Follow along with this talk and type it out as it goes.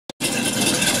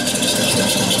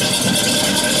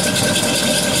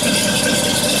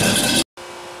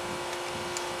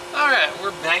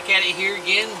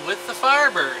again with the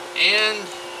Firebird, and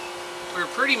we're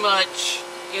pretty much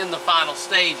in the final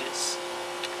stages.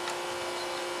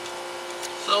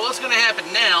 So what's going to happen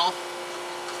now,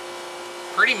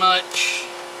 pretty much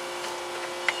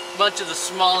a bunch of the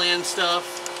small end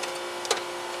stuff,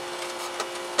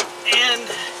 and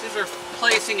these are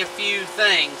replacing a few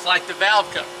things like the valve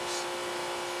covers.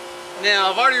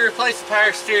 Now I've already replaced the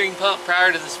power steering pump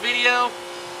prior to this video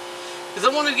because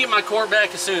I wanted to get my core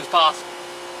back as soon as possible.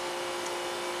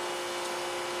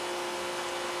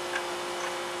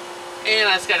 And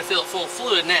I just got to fill it full of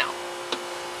fluid now.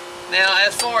 Now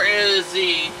as far as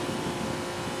the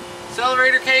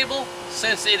accelerator cable,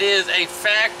 since it is a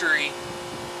factory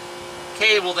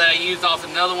cable that I used off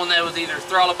another one that was either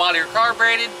throttle body or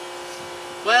carbureted,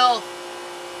 well,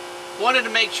 wanted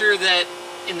to make sure that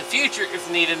in the future, if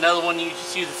you need another one, you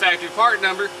just use the factory part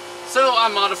number. So I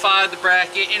modified the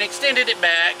bracket and extended it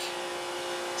back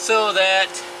so that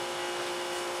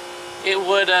it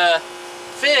would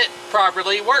fit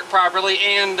properly, work properly,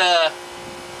 and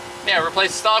yeah,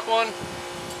 replace the stock one,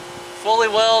 fully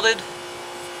welded.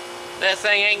 That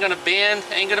thing ain't gonna bend,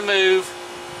 ain't gonna move.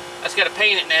 I just gotta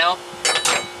paint it now.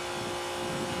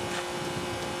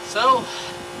 So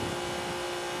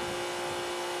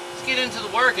let's get into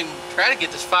the work and try to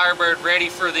get this Firebird ready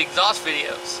for the exhaust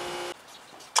videos.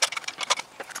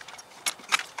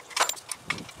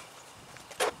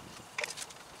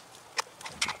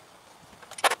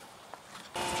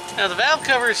 Now the valve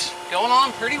cover's going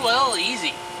on pretty well,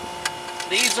 easy.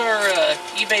 These are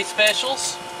eBay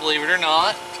specials, believe it or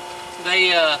not.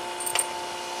 They I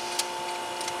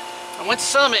went to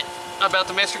Summit about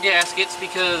the Mr. gaskets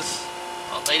because,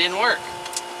 well, they didn't work.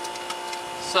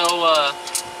 So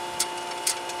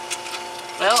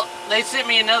well, they sent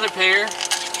me another pair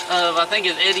of, I think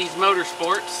it's Eddie's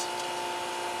Motorsports,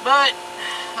 but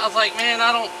I was like, man,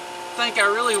 I don't think I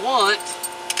really want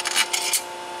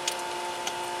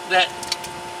that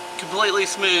completely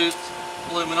smooth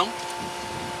aluminum.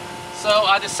 So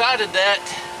I decided that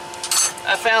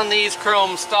I found these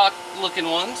chrome stock looking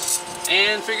ones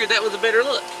and figured that was a better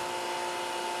look.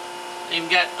 Even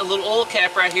got a little oil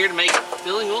cap right here to make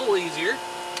filling oil easier.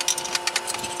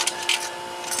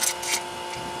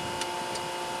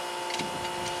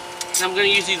 And I'm going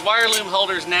to use these wire loom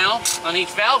holders now on each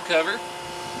valve cover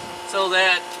so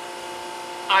that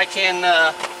I can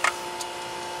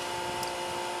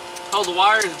hold the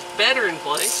wires better in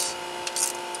place.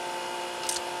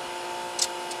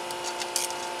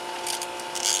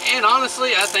 And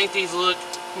honestly, I think these look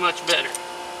much better.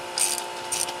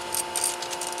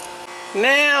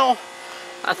 Now,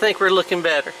 I think we're looking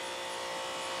better.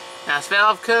 Nice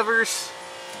valve covers,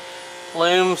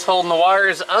 looms holding the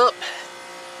wires up.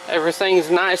 Everything's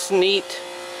nice, neat,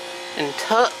 and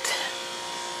tucked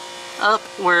up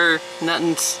where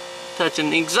nothing's touching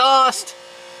the exhaust.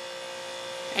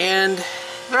 And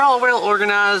they're all well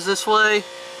organized this way.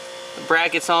 The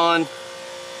bracket's on.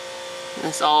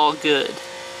 It's all good.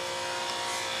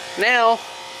 Now,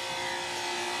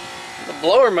 the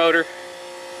blower motor,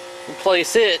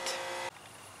 replace it.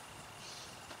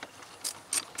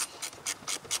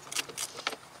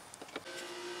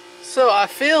 So I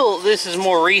feel this is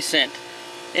more recent,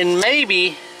 and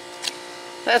maybe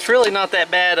that's really not that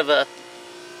bad of a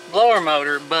blower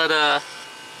motor, but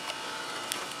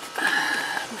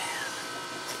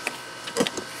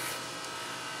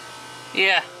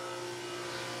yeah,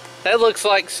 that looks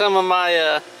like some of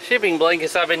my shipping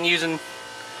blankets I've been using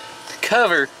to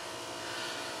cover.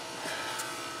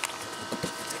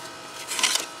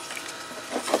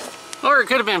 Or it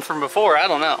could have been from before, I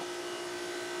don't know.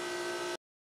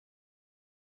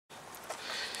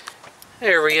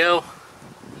 There we go.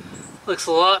 Looks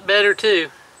a lot better too.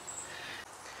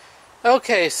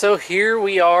 Okay, so here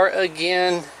we are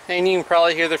again, and you can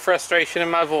probably hear the frustration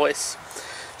in my voice.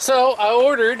 So I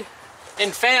ordered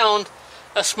and found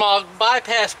a smog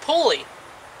bypass pulley,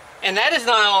 and that is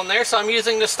not on there, so I'm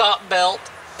using the stock belt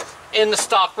in the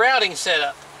stock routing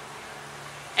setup.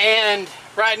 And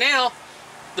right now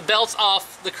the belt's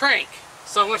off the crank,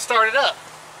 so I'm going to start it up.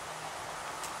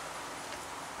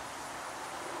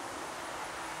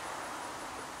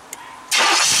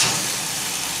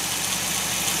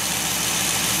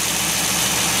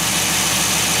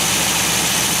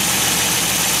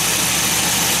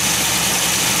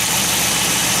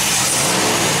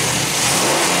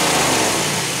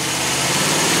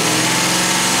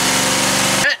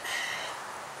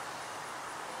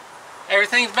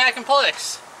 Everything's back in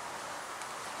place.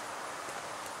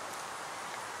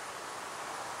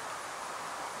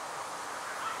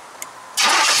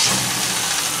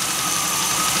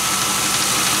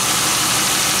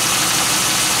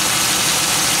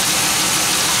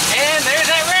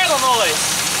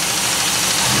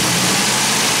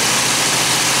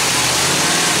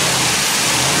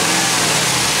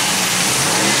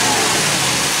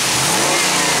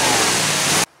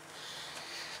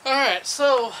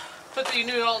 So put the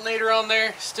new alternator on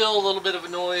there. Still a little bit of a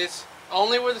noise.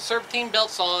 Only where the serpentine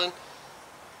belt's on.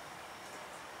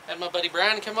 Had my buddy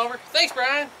Brian come over. Thanks,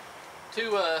 Brian,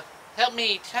 to help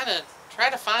me kind of try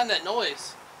to find that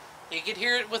noise. You could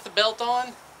hear it with the belt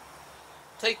on.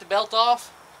 Take the belt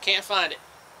off, can't find it.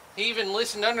 He even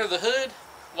listened under the hood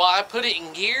while I put it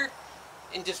in gear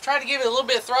and just tried to give it a little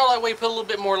bit of throttle, that way put a little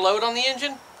bit more load on the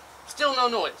engine. Still no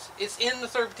noise. It's in the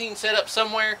serpentine setup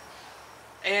somewhere,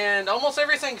 and almost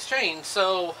everything's changed,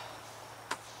 so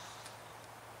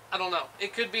I don't know.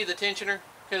 It could be the tensioner,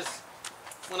 because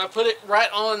when I put it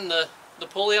right on the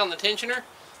pulley on the tensioner,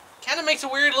 kind of makes a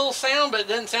weird little sound, but it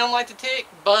doesn't sound like the tick,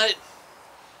 but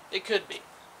it could be.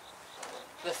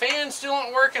 The fan still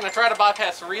aren't working. I tried to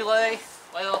bypass the relay.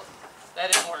 Well,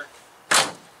 that didn't work.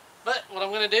 But what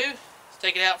I'm going to do is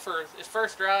take it out for its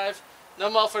first drive, no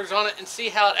mufflers on it, and see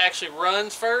how it actually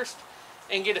runs first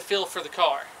and get a feel for the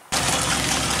car.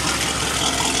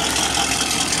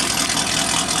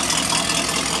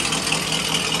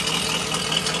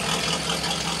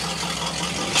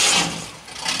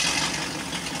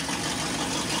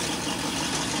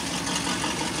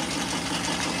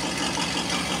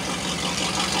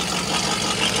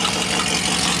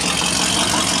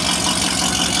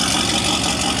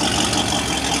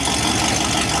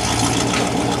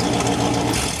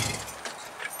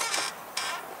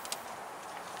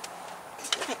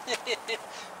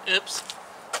 Oops.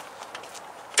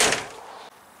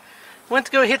 Went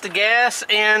to go hit the gas,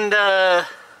 and I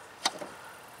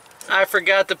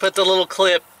forgot to put the little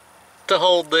clip to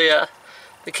hold the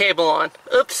cable on.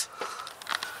 Oops.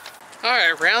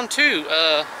 Alright, round two.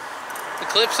 The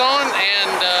clip's on,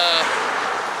 and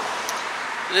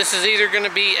this is either going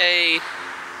to be a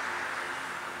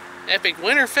epic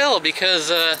win or fail,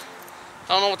 because I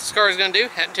don't know what this car is going to do.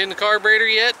 Hadn't tuned the carburetor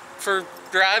yet for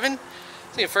driving.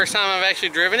 It's the first time I've actually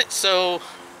driven it, so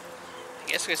I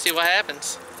guess we're going to see what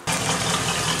happens.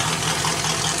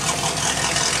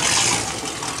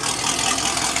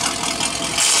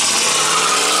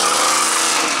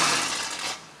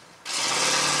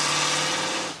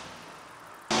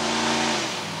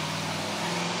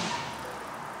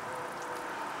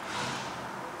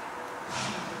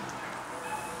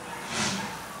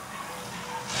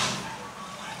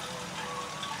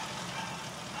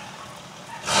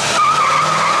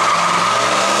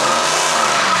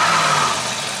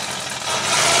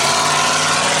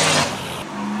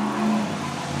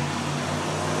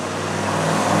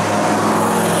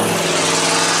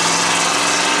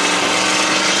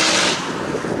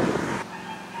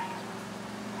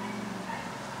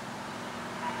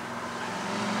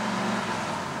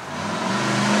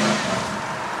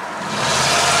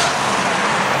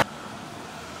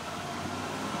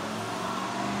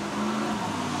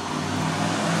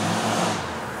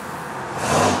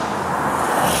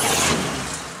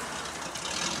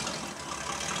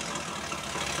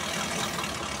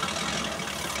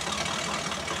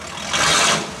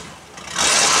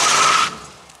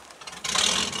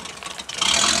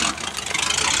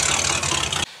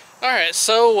 Alright,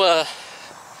 so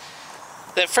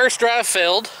that first drive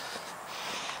failed,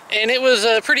 and it was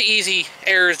pretty easy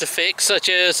errors to fix, such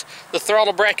as the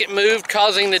throttle bracket moved,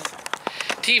 causing the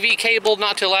TV cable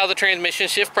not to allow the transmission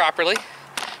to shift properly.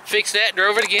 Fixed that,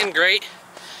 drove it again, great.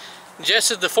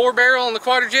 Adjusted the 4-barrel on the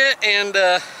Quadrajet, and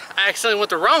I accidentally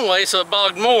went the wrong way, so it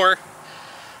bogged more.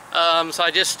 So I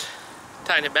just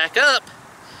tightened it back up,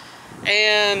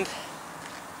 and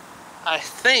I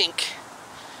think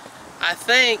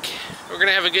we're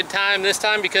gonna have a good time this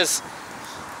time, because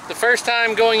the first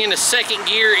time going into second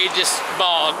gear it just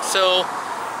bogged, so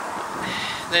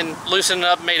then loosening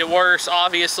up made it worse.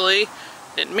 Obviously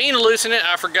didn't mean to loosen it,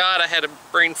 I forgot, I had a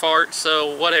brain fart,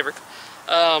 so whatever.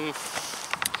 Yeah,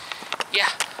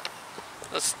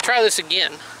 let's try this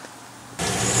again.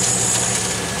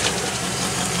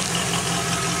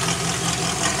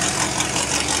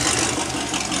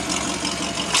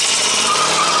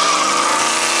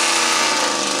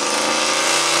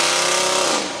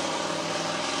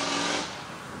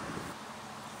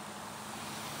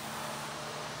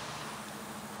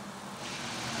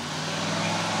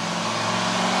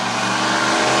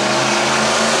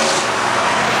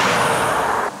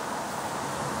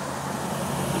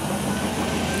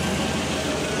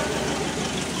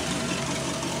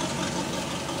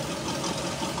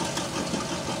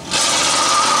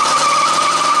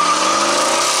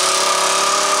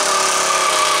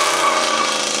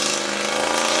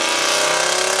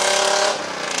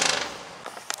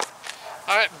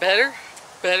 Alright, better.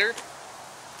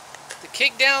 The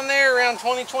kick down there around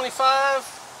 20-25.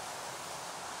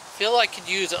 Feel like could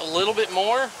use a little bit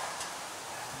more.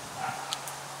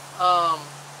 Now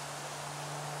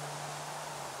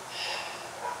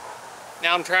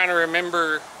I'm trying to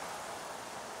remember,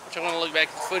 which I'm going to look back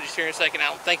at the footage here in a second. I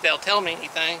don't think that'll tell me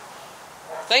anything.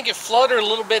 I think it fluttered a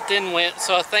little bit then went,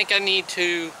 so I think I need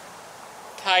to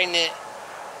tighten it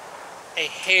a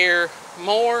hair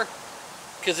more,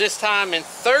 because this time in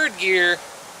third gear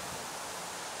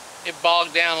it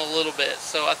bogged down a little bit.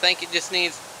 So I think it just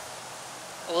needs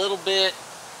a little bit,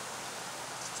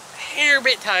 a hair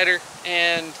bit tighter,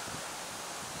 and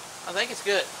I think it's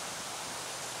good.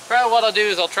 Probably what I'll do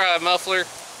is I'll try a muffler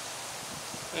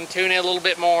and tune it a little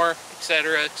bit more,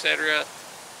 etc., etc.,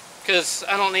 because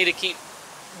I don't need to keep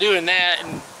doing that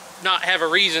and not have a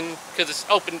reason, because it's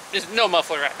open. There's no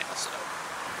muffler right now. So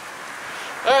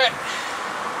alright,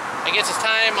 I guess it's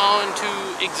time on to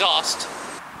exhaust.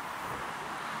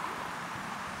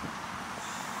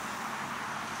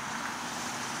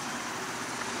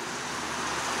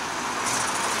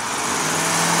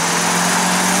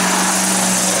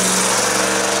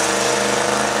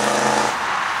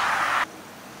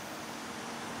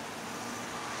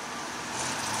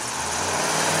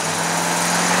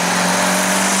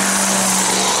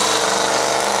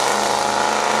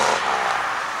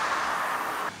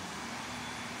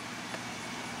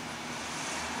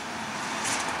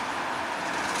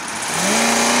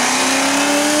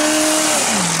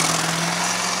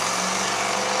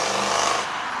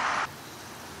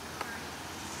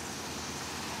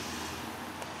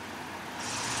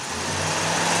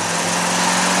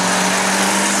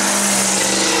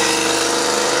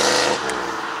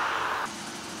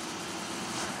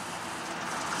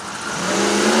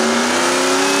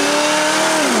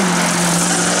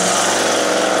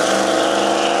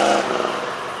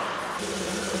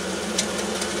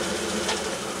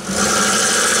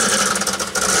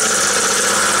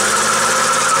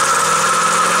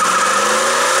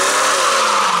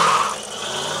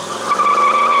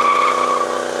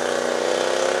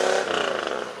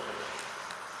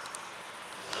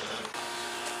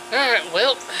 Alright,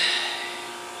 well,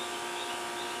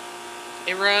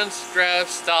 it runs,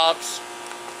 drives, stops.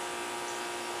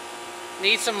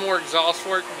 Needs some more exhaust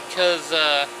work because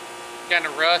kind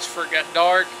of rushed before it got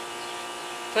dark.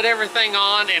 Put everything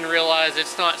on and realized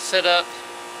it's not set up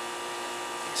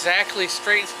exactly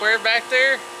straight and square back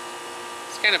there.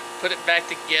 Just kind of put it back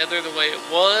together the way it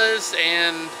was,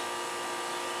 and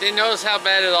didn't notice how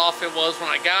bad off it was when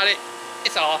I got it.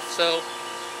 It's off, so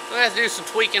I'm gonna have to do some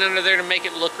tweaking under there to make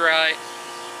it look right.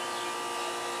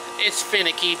 It's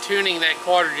finicky tuning that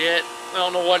quarter jet. I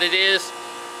don't know what it is.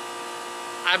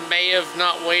 I may have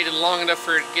not waited long enough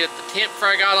for it to get the temp before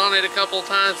I got on it a couple of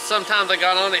times. Sometimes I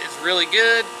got on it, it's really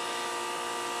good.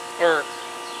 Or,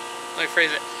 let me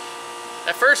phrase it.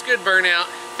 That first good burnout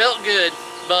felt good,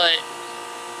 but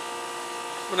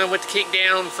when I went to kick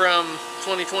down from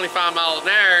 20-25 miles an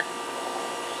hour,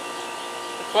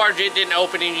 the quarter jet didn't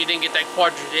open and you didn't get that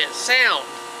quarter jet sound.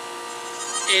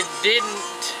 It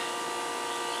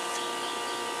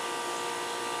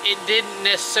didn't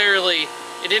necessarily,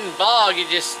 it didn't bog, it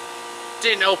just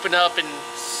didn't open up and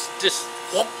just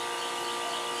whoop.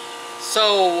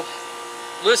 So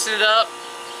loosen it up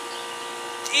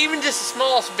even just the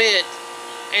smallest bit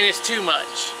and it's too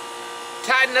much.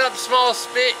 Tighten up the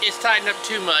smallest bit, it's tightened up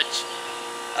too much.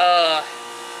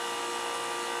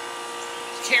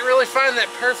 Can't really find that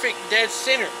perfect dead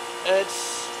center.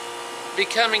 It's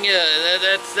becoming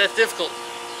that's difficult.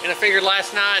 And I figured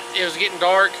last night it was getting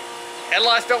dark.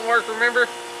 Headlights don't work, remember?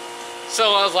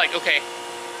 So I was like, okay,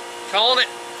 calling it.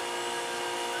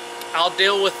 I'll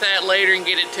deal with that later and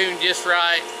get it tuned just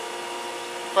right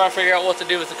before I figure out what to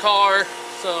do with the car.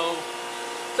 So I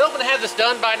was hoping to have this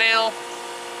done by now,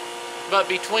 but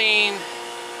between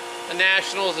the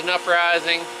Nationals and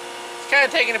Uprising, it's kind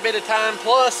of taking a bit of time.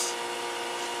 Plus,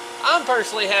 I'm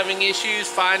personally having issues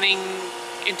finding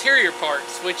interior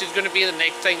parts, which is going to be the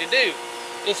next thing to do.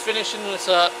 Is finishing this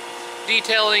up,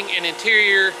 detailing an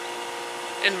interior,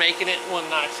 and making it one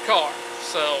nice car.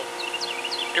 So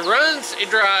it runs,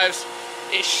 it drives,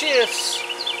 it shifts.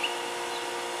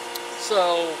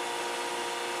 So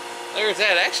there's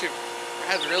that. Actually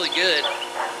rides really good.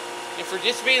 And for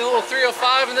just being a little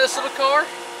 305 in this little car,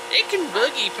 it can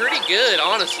boogie pretty good,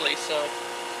 honestly. So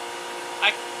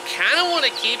I kind of want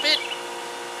to keep it,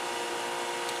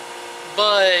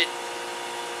 but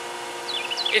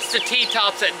it's the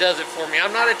T-tops that does it for me.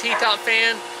 I'm not a T-top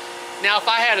fan. Now, if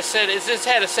I had a set, if this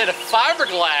had a set of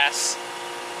fiberglass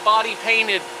body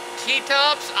painted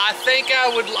T-tops, I think I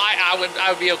would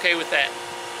be okay with that.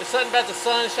 There's something about the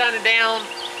sun shining down,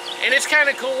 and it's kind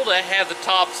of cool to have the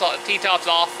T-tops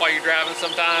off while you're driving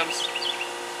sometimes.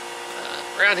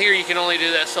 Around here, you can only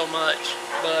do that so much,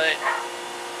 but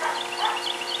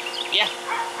yeah.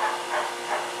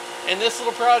 And this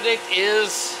little project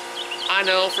is, I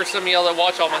know for some of y'all that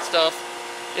watch all my stuff,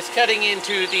 it's cutting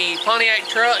into the Pontiac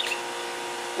truck,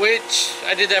 which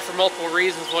I did that for multiple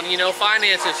reasons. One, you know,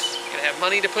 finances, you gotta have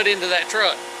money to put into that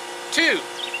truck. Two,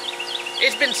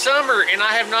 it's been summer and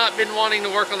I have not been wanting to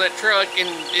work on that truck, and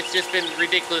it's just been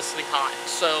ridiculously hot.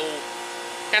 So,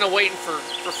 kind of waiting for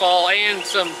fall and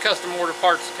some custom order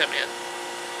parts to come in.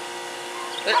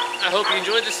 But I hope you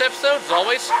enjoyed this episode. As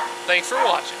always, thanks for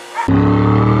watching.